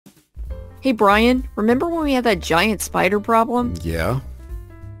Hey Brian, remember when we had that giant spider problem? Yeah?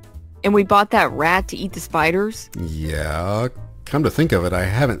 And we bought that rat to eat the spiders? Yeah. Come to think of it, I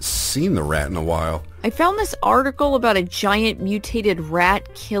haven't seen the rat in a while. I found this article about a giant mutated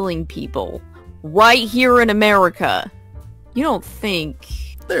rat killing people. Right here in America. You don't think...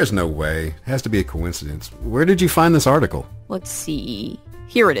 There's no way. It has to be a coincidence. Where did you find this article? Let's see.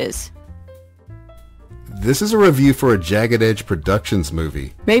 Here it is. This is a review for a Jagged Edge Productions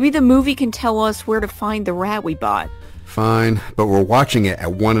movie. Maybe the movie can tell us where to find the rat we bought. Fine, but we're watching it at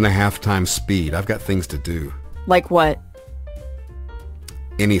 1.5 times speed. I've got things to do. Like what?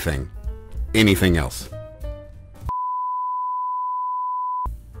 Anything. Anything else.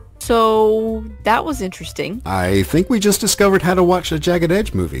 So, that was interesting. I think we just discovered how to watch a Jagged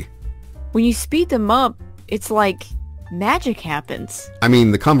Edge movie. When you speed them up, it's like magic happens. I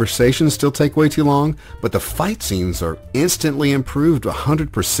mean, the conversations still take way too long, but the fight scenes are instantly improved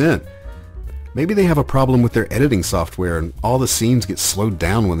 100%. Maybe they have a problem with their editing software and all the scenes get slowed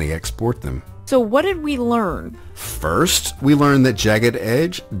down when they export them. So what did we learn? First, we learned that Jagged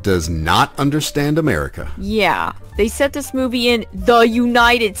Edge does not understand America. Yeah, they set this movie in the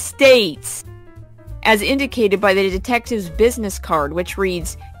United States, as indicated by the detective's business card, which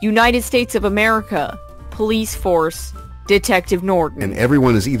reads, United States of America, Police Force, Detective Norton. And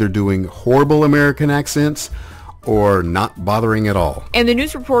everyone is either doing horrible American accents or not bothering at all. And the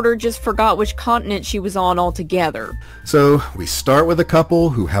news reporter just forgot which continent she was on altogether. So we start with a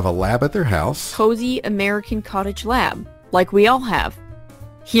couple who have a lab at their house. Cozy American cottage lab, like we all have,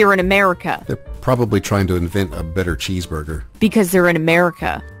 here in America. They're probably trying to invent a better cheeseburger. Because they're in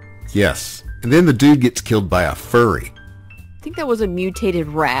America. Yes. And then the dude gets killed by a furry. I think that was a mutated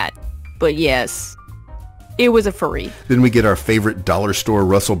rat, but yes, it was a furry. Then we get our favorite dollar store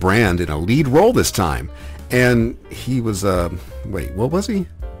Russell Brand in a lead role this time. And he was, wait, what was he?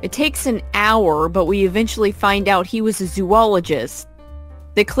 It takes an hour, but we eventually find out he was a zoologist.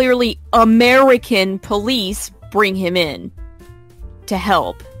 The clearly American police bring him in to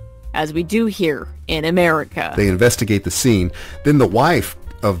help, as we do here in America. They investigate the scene. Then the wife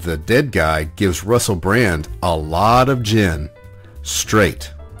of the dead guy gives Russell Brand a lot of gin.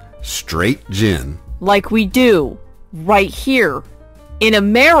 Straight gin. Like we do, right here in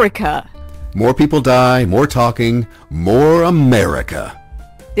America. More people die, more talking, more America.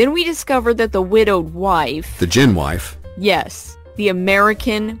 Then we discovered that the widowed wife... The gin wife. Yes, the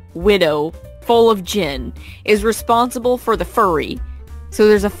American widow, full of gin, is responsible for the furry. So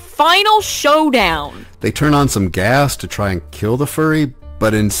there's a final showdown. They turn on some gas to try and kill the furry,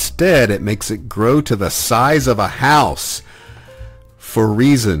 but instead it makes it grow to the size of a house. For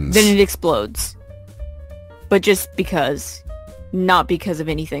reasons. Then it explodes. But just because. Not because of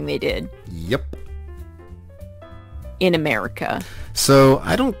anything they did. Yep. In America. So,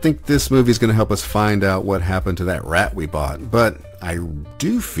 I don't think this movie is going to help us find out what happened to that rat we bought, but I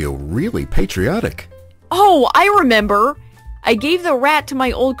do feel really patriotic. Oh, I remember! I gave the rat to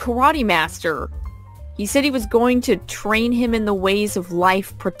my old karate master. He said he was going to train him in the ways of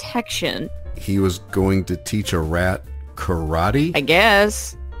life protection. He was going to teach a rat karate? I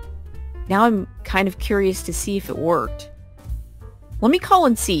guess. Now I'm kind of curious to see if it worked. Let me call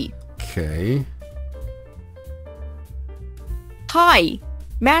and see. Okay. Hi,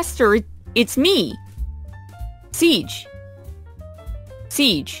 Master, it's me. Siege.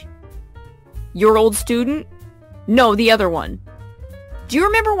 Siege. Your old student? No, the other one. Do you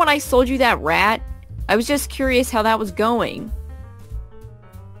remember when I sold you that rat? I was just curious how that was going.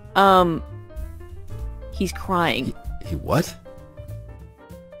 He's crying. He what?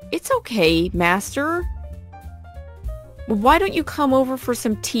 It's okay, Master. Why don't you come over for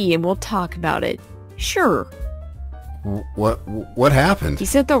some tea and we'll talk about it? Sure. What happened? He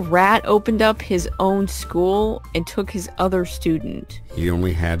said the rat opened up his own school and took his other student. He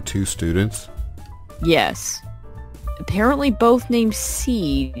only had 2 students? Yes. Apparently both named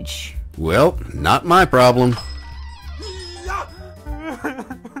Siege. Well, not my problem.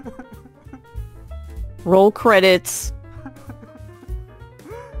 Roll credits.